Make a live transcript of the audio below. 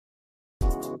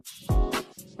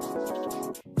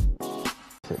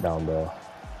Sit down there.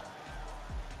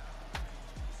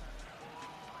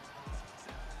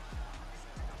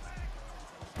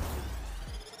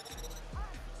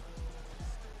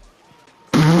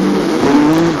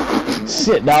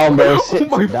 Sit down, bro. Sit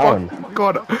down. Oh my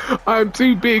god, I'm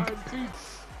too big.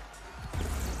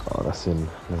 Oh, that's in.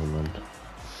 Never mind.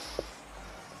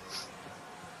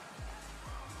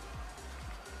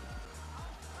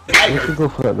 We should go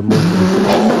for like the most.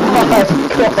 Oh my god!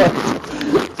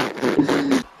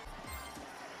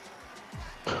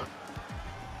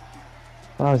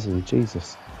 Razzie,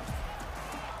 Jesus.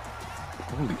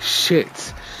 Holy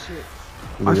shit.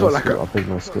 I felt like a big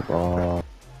no skip. Oh.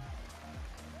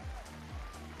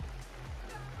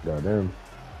 Goddamn.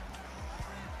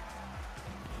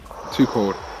 Too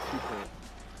cold.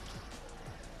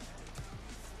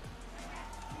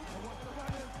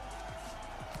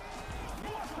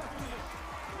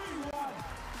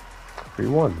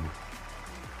 3-1.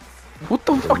 What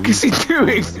the fuck is he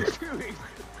doing?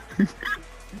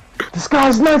 This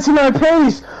guy's 99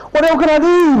 pace! What the hell can I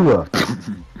do?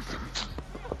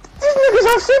 These niggas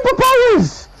have superpowers!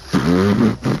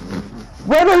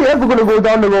 When are you ever gonna go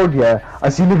down the road, yeah? I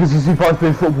see niggas with superpowers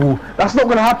playing football. That's not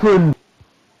gonna happen!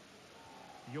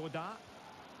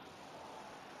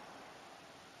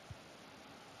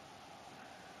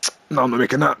 No, I'm not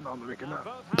making that.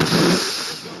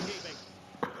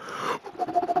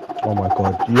 Oh my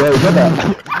god. Yeah, you get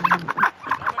that?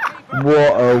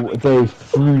 What they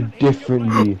flew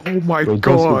differently. Oh my Wait,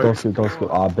 god. Don't skip.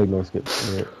 Ah, big no skip.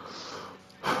 Yeah.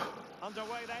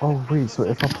 Oh wait, so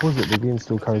if I pause it, the game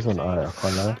still carries on. Alright, I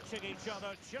can't lie.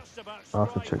 I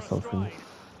have to check something.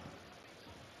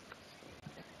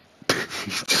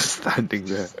 He's just standing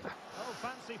there.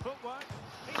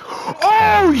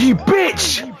 Oh, you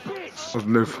bitch! I have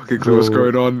no fucking clue what's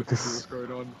going on.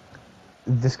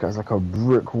 This guy's like a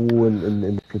brick wall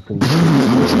in flipping.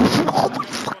 Oh my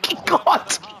fucking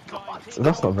god! So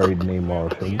that's not very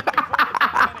Neymar thing.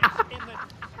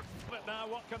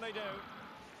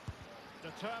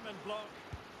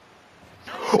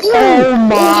 Oh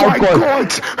my god!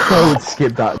 Don't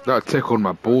skip that. That tickled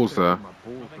my balls there.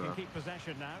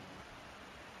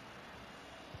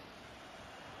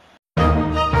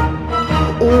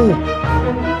 Oh!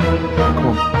 Come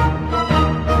on.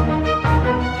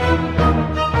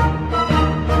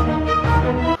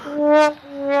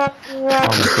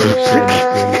 I'm so shit.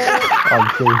 I'm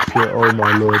so shit. Oh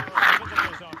my lord.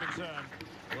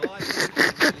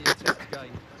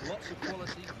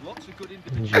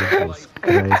 Jesus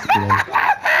Christ, man.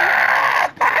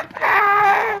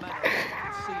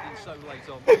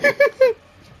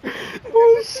 That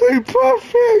was so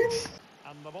perfect!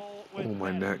 Oh,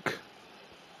 my neck.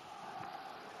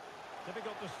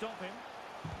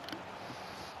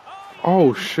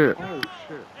 Oh shit.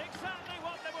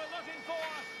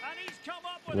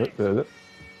 Look.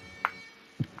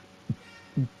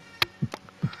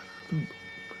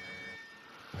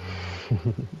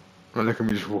 Look at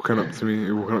me just walking up to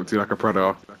you like a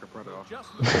predator.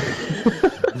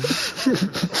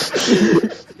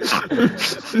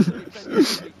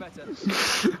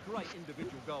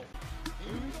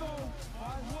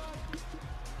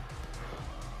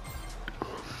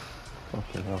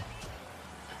 Fucking hell.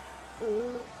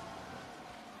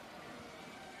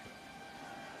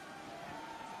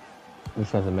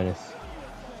 This guy's a menace.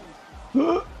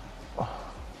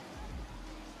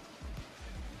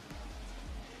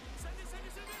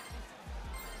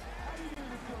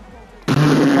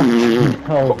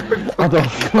 Oh, I don't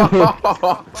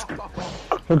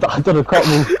know, cut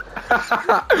me.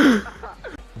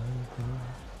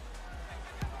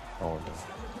 Oh no.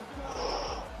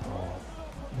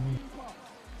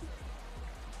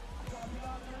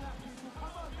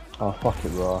 Oh fuck it,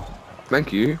 bro.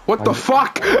 Thank you. What the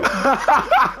fuck?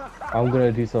 I'm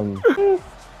gonna do some.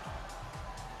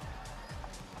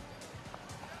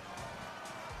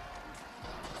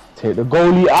 Take the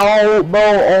goalie out, bro.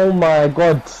 Oh my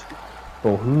god.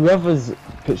 Bro, whoever's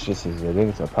pitched this is, they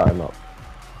need to pattern up.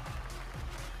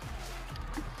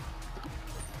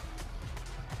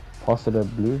 Pass to the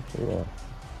blue? Yeah.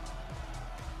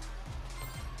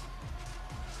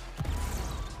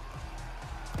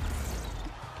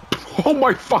 Oh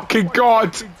my fucking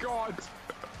god!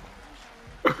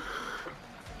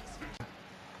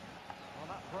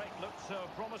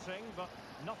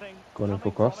 Go on in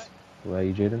for cross. Where are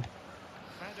you, Jaden?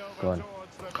 Go on.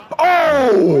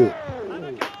 Oh!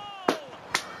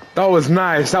 That was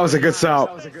nice. That was a good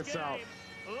shout.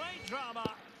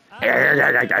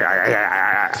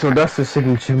 So that's the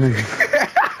signature move.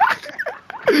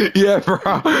 Yeah, bro.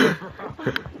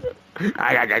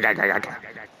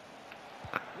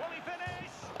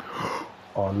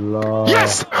 Allah.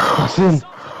 Yes! That's in.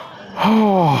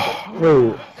 Oh,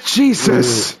 Wait,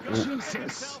 Jesus!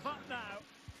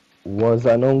 was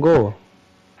that no goal?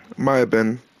 Might have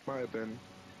been.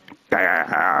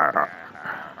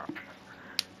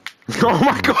 Oh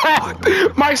my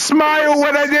god! My smile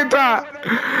when I did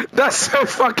that! That's so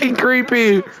fucking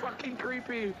creepy!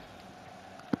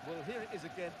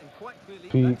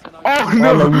 Peak. Oh Oh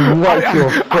no! no, you wiped your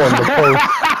foot on the post.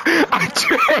 I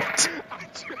tripped!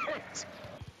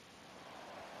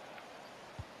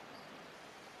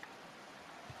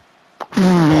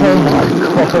 Oh my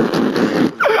god.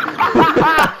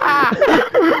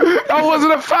 That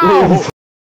wasn't a It foul!